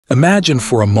Imagine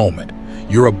for a moment,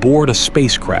 you're aboard a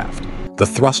spacecraft, the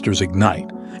thrusters ignite,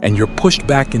 and you're pushed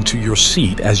back into your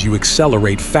seat as you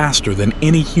accelerate faster than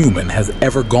any human has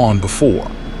ever gone before.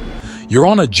 You're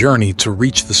on a journey to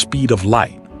reach the speed of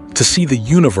light, to see the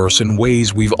universe in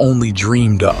ways we've only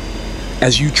dreamed of.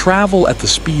 As you travel at the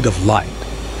speed of light,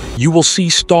 you will see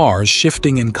stars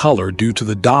shifting in color due to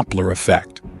the Doppler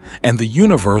effect, and the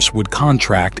universe would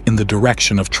contract in the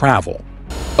direction of travel.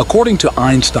 According to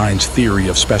Einstein's theory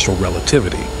of special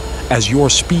relativity, as your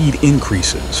speed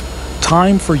increases,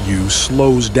 time for you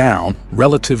slows down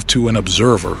relative to an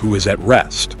observer who is at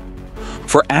rest.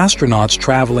 For astronauts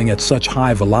traveling at such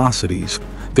high velocities,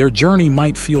 their journey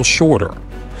might feel shorter.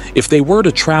 If they were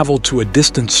to travel to a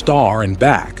distant star and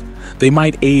back, they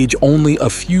might age only a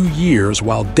few years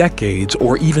while decades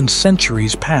or even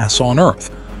centuries pass on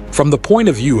Earth. From the point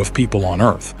of view of people on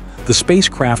Earth, the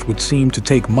spacecraft would seem to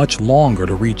take much longer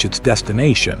to reach its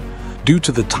destination due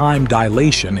to the time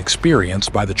dilation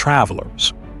experienced by the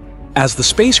travelers. As the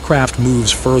spacecraft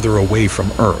moves further away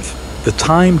from Earth, the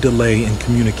time delay in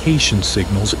communication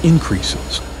signals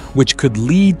increases, which could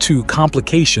lead to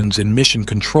complications in mission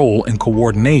control and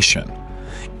coordination.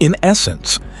 In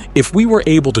essence, if we were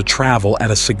able to travel at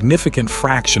a significant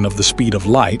fraction of the speed of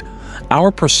light,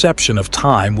 our perception of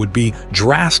time would be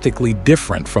drastically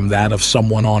different from that of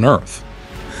someone on Earth.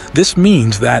 This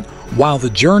means that, while the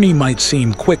journey might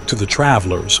seem quick to the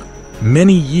travelers,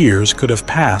 many years could have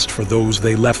passed for those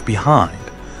they left behind,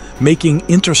 making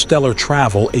interstellar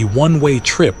travel a one-way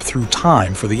trip through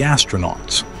time for the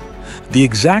astronauts. The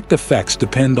exact effects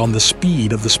depend on the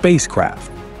speed of the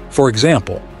spacecraft. For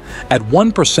example, at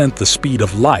 1% the speed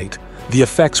of light, the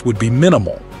effects would be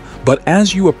minimal, but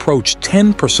as you approach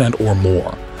 10% or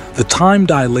more, the time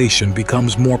dilation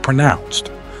becomes more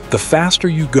pronounced. The faster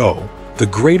you go, the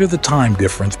greater the time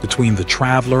difference between the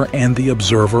traveler and the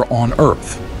observer on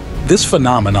Earth. This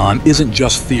phenomenon isn't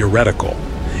just theoretical.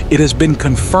 It has been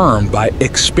confirmed by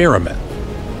experiments,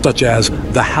 such as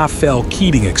the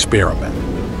Haffel-Keating experiment,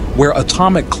 where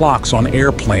atomic clocks on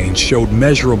airplanes showed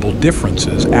measurable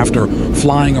differences after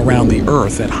flying around the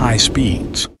Earth at high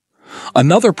speeds.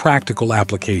 Another practical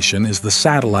application is the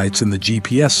satellites in the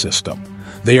GPS system.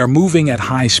 They are moving at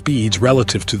high speeds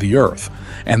relative to the Earth,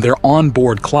 and their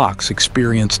onboard clocks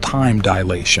experience time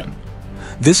dilation.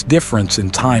 This difference in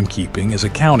timekeeping is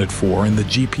accounted for in the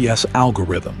GPS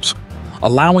algorithms,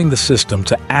 allowing the system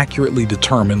to accurately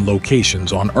determine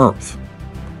locations on Earth.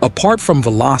 Apart from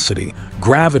velocity,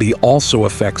 gravity also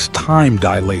affects time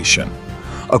dilation.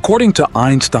 According to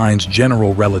Einstein's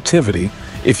general relativity,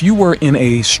 if you were in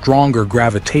a stronger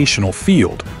gravitational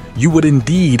field, you would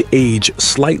indeed age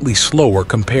slightly slower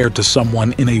compared to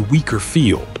someone in a weaker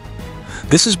field.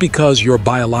 This is because your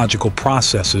biological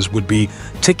processes would be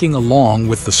ticking along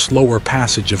with the slower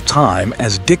passage of time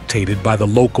as dictated by the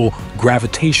local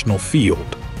gravitational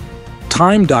field.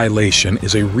 Time dilation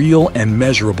is a real and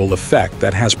measurable effect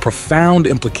that has profound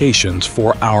implications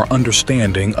for our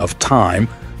understanding of time,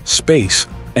 space,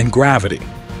 and gravity.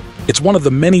 It's one of the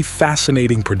many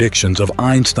fascinating predictions of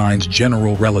Einstein's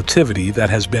general relativity that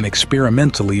has been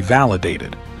experimentally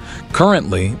validated.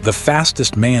 Currently, the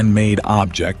fastest man-made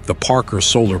object, the Parker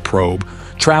Solar Probe,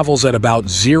 travels at about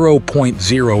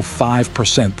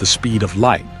 0.05% the speed of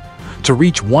light. To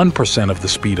reach 1% of the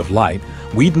speed of light,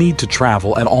 we'd need to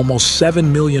travel at almost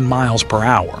 7 million miles per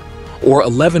hour, or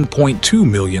 11.2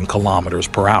 million kilometers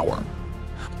per hour.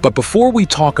 But before we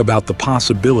talk about the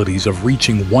possibilities of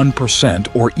reaching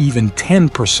 1% or even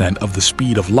 10% of the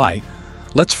speed of light,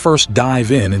 let's first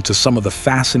dive into some of the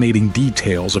fascinating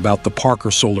details about the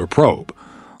Parker Solar Probe.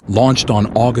 Launched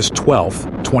on August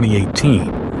 12,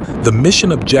 2018, the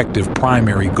mission objective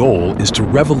primary goal is to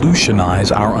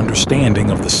revolutionize our understanding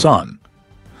of the Sun.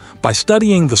 By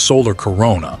studying the solar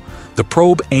corona, the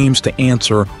probe aims to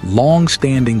answer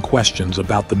long-standing questions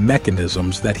about the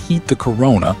mechanisms that heat the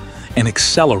corona and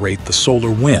accelerate the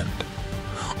solar wind.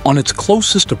 On its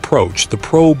closest approach, the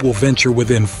probe will venture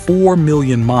within 4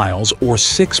 million miles or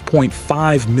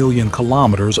 6.5 million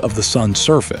kilometers of the Sun's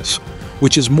surface,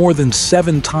 which is more than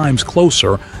 7 times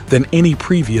closer than any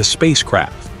previous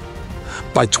spacecraft.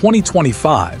 By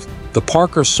 2025, the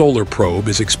Parker Solar Probe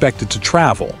is expected to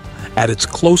travel, at its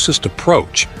closest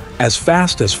approach, as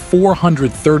fast as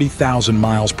 430,000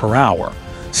 miles per hour,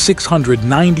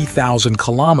 690,000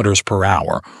 kilometers per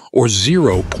hour, or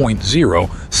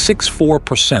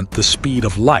 0.064% the speed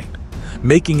of light,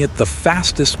 making it the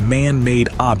fastest man-made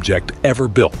object ever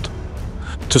built.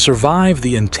 To survive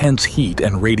the intense heat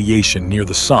and radiation near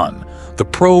the Sun, the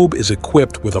probe is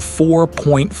equipped with a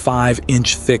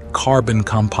 4.5-inch thick carbon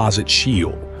composite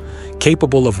shield,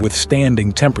 capable of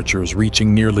withstanding temperatures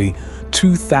reaching nearly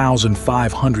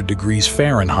 2,500 degrees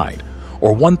Fahrenheit,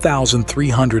 or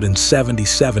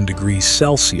 1,377 degrees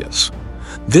Celsius.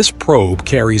 This probe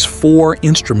carries 4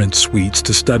 instrument suites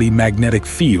to study magnetic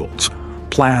fields,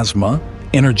 plasma,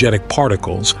 energetic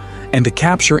particles, and to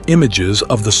capture images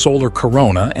of the solar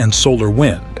corona and solar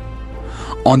wind.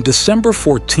 On December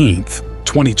 14,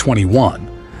 2021,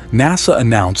 NASA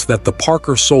announced that the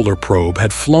Parker Solar Probe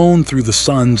had flown through the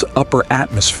Sun's upper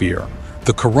atmosphere,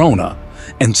 the corona,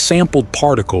 and sampled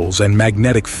particles and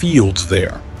magnetic fields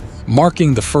there,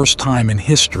 marking the first time in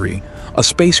history a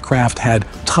spacecraft had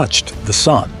touched the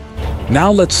Sun.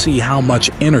 Now let's see how much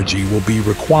energy will be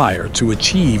required to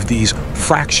achieve these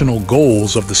fractional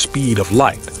goals of the speed of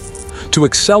light. To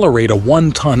accelerate a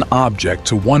 1-ton object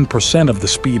to 1% of the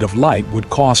speed of light would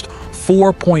cost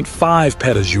 4.5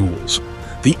 petajoules.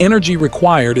 The energy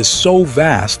required is so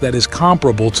vast that is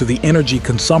comparable to the energy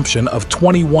consumption of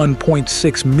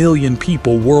 21.6 million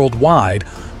people worldwide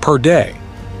per day.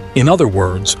 In other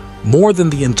words, more than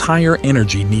the entire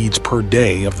energy needs per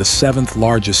day of the 7th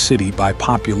largest city by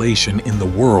population in the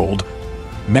world,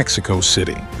 Mexico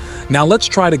City. Now let's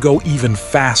try to go even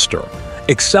faster.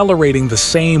 Accelerating the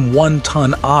same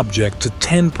 1-ton object to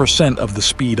 10% of the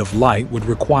speed of light would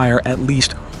require at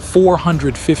least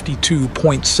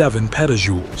 452.7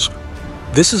 petajoules.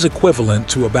 This is equivalent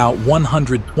to about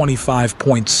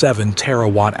 125.7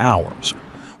 terawatt-hours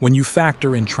when you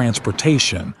factor in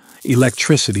transportation,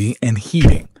 electricity, and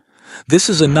heating. This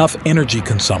is enough energy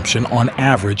consumption on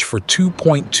average for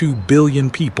 2.2 billion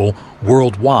people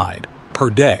worldwide per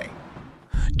day.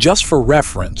 Just for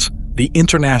reference, the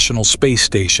International Space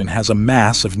Station has a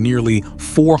mass of nearly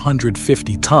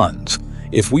 450 tons.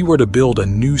 If we were to build a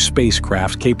new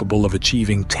spacecraft capable of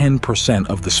achieving 10%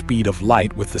 of the speed of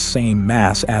light with the same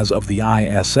mass as of the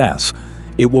ISS,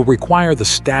 it will require the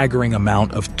staggering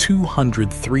amount of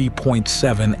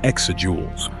 203.7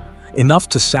 exajoules, enough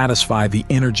to satisfy the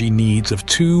energy needs of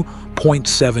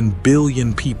 2.7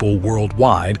 billion people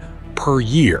worldwide per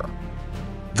year.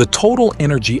 The total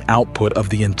energy output of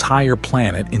the entire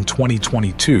planet in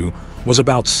 2022 was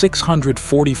about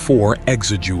 644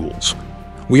 exajoules.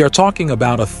 We are talking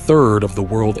about a third of the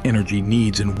world energy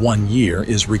needs in 1 year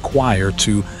is required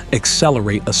to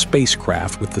accelerate a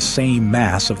spacecraft with the same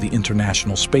mass of the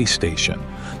International Space Station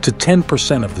to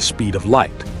 10% of the speed of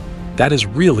light. That is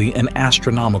really an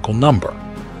astronomical number.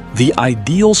 The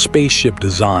ideal spaceship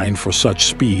design for such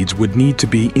speeds would need to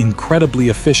be incredibly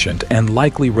efficient and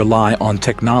likely rely on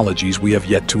technologies we have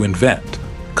yet to invent.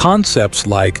 Concepts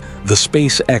like the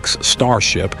SpaceX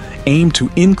Starship aim to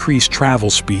increase travel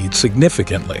speed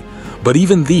significantly, but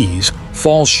even these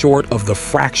fall short of the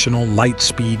fractional light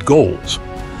speed goals.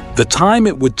 The time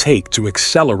it would take to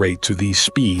accelerate to these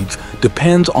speeds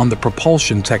depends on the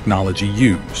propulsion technology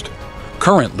used.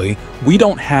 Currently, we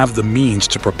don't have the means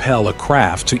to propel a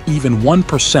craft to even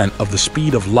 1% of the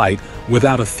speed of light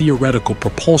without a theoretical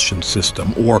propulsion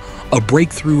system or a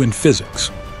breakthrough in physics.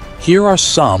 Here are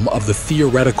some of the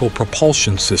theoretical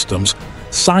propulsion systems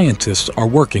scientists are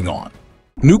working on.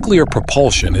 Nuclear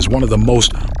propulsion is one of the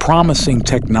most promising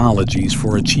technologies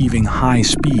for achieving high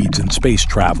speeds in space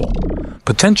travel,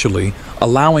 potentially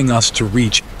allowing us to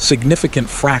reach significant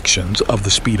fractions of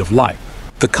the speed of light.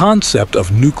 The concept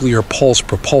of nuclear pulse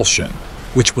propulsion,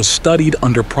 which was studied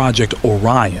under Project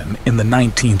Orion in the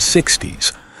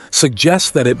 1960s,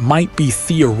 suggests that it might be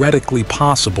theoretically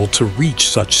possible to reach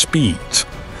such speeds.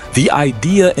 The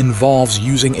idea involves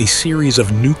using a series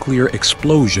of nuclear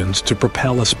explosions to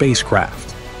propel a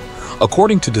spacecraft.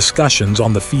 According to discussions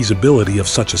on the feasibility of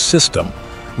such a system,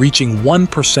 reaching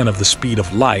 1% of the speed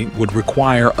of light would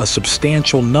require a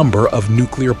substantial number of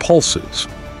nuclear pulses.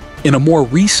 In a more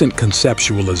recent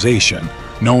conceptualization,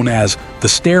 known as the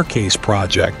Staircase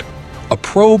Project, a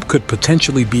probe could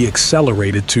potentially be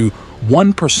accelerated to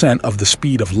 1% of the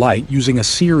speed of light using a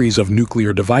series of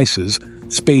nuclear devices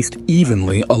spaced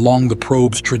evenly along the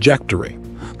probe's trajectory.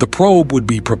 The probe would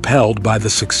be propelled by the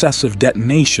successive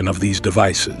detonation of these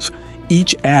devices,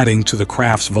 each adding to the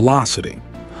craft's velocity.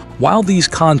 While these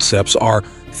concepts are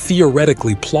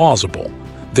theoretically plausible,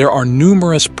 there are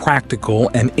numerous practical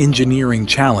and engineering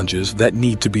challenges that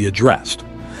need to be addressed.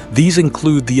 These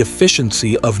include the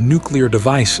efficiency of nuclear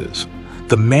devices,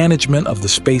 the management of the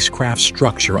spacecraft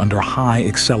structure under high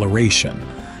acceleration,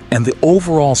 and the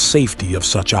overall safety of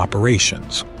such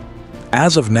operations.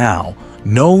 As of now,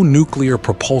 no nuclear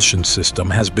propulsion system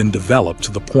has been developed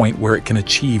to the point where it can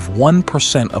achieve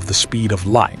 1% of the speed of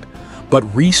light, but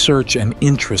research and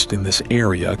interest in this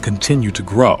area continue to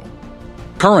grow.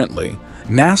 Currently,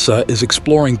 NASA is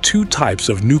exploring 2 types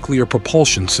of nuclear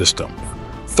propulsion system,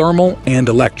 thermal and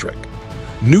electric.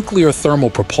 Nuclear thermal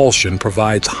propulsion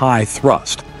provides high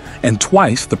thrust and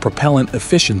twice the propellant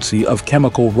efficiency of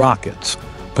chemical rockets,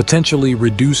 potentially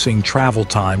reducing travel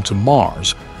time to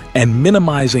Mars and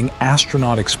minimizing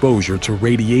astronaut exposure to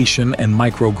radiation and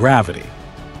microgravity.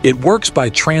 It works by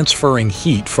transferring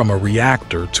heat from a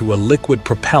reactor to a liquid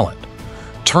propellant,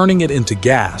 turning it into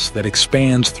gas that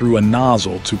expands through a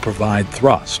nozzle to provide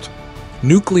thrust.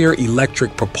 Nuclear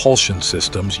electric propulsion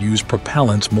systems use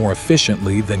propellants more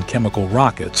efficiently than chemical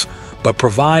rockets, but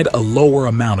provide a lower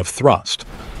amount of thrust.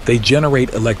 They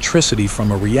generate electricity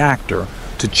from a reactor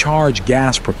to charge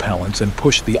gas propellants and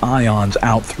push the ions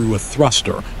out through a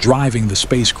thruster, driving the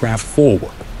spacecraft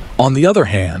forward. On the other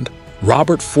hand,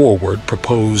 Robert Forward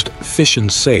proposed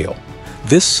fission sail.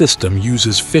 This system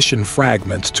uses fission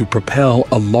fragments to propel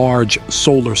a large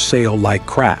solar sail-like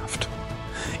craft.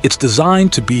 It's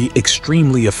designed to be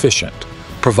extremely efficient,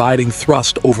 providing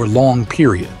thrust over long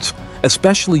periods,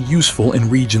 especially useful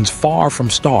in regions far from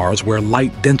stars where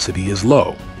light density is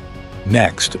low.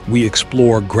 Next, we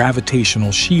explore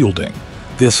gravitational shielding.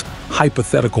 This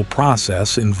hypothetical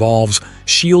process involves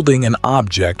shielding an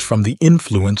object from the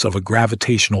influence of a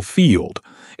gravitational field,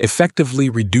 effectively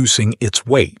reducing its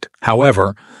weight.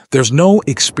 However, there's no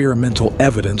experimental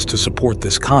evidence to support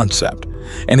this concept,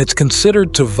 and it's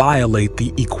considered to violate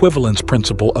the equivalence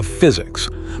principle of physics.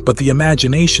 But the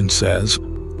imagination says,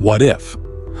 what if?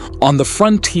 On the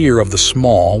frontier of the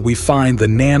small, we find the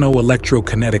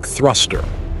nano-electrokinetic thruster.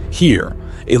 Here,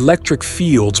 electric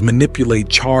fields manipulate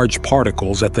charged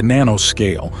particles at the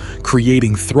nanoscale,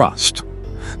 creating thrust.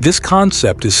 This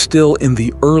concept is still in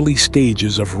the early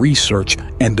stages of research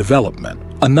and development.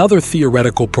 Another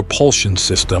theoretical propulsion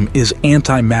system is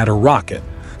antimatter rocket,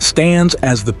 stands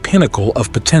as the pinnacle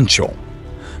of potential.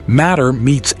 Matter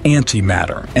meets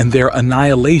antimatter, and their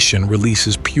annihilation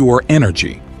releases pure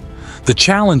energy. The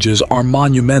challenges are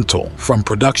monumental, from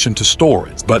production to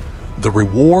storage, but the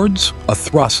rewards, a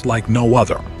thrust like no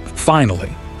other.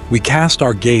 Finally, we cast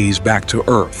our gaze back to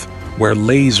Earth, where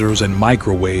lasers and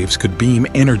microwaves could beam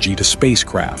energy to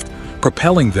spacecraft,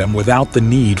 propelling them without the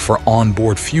need for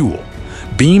onboard fuel.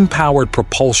 Beam-powered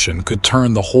propulsion could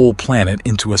turn the whole planet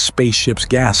into a spaceship's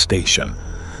gas station.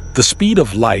 The speed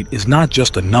of light is not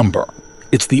just a number,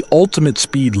 it's the ultimate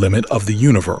speed limit of the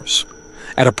universe.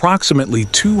 At approximately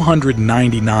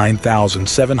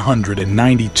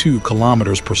 299,792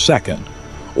 kilometers per second,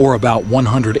 or about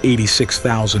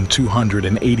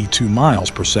 186,282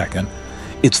 miles per second,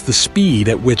 it's the speed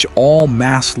at which all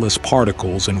massless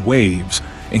particles and waves,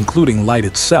 including light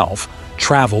itself,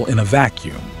 travel in a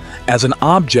vacuum. As an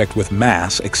object with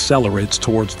mass accelerates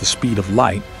towards the speed of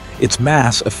light, its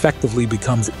mass effectively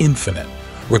becomes infinite,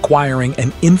 requiring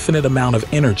an infinite amount of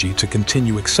energy to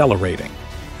continue accelerating.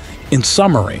 In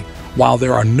summary, while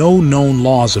there are no known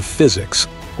laws of physics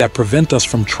that prevent us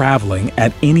from traveling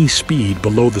at any speed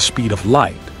below the speed of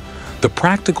light, the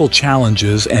practical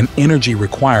challenges and energy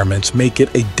requirements make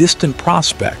it a distant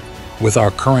prospect with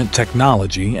our current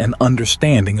technology and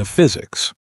understanding of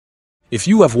physics. If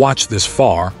you have watched this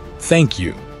far, thank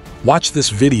you. Watch this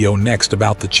video next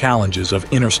about the challenges of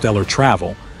interstellar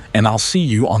travel, and I'll see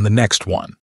you on the next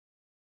one.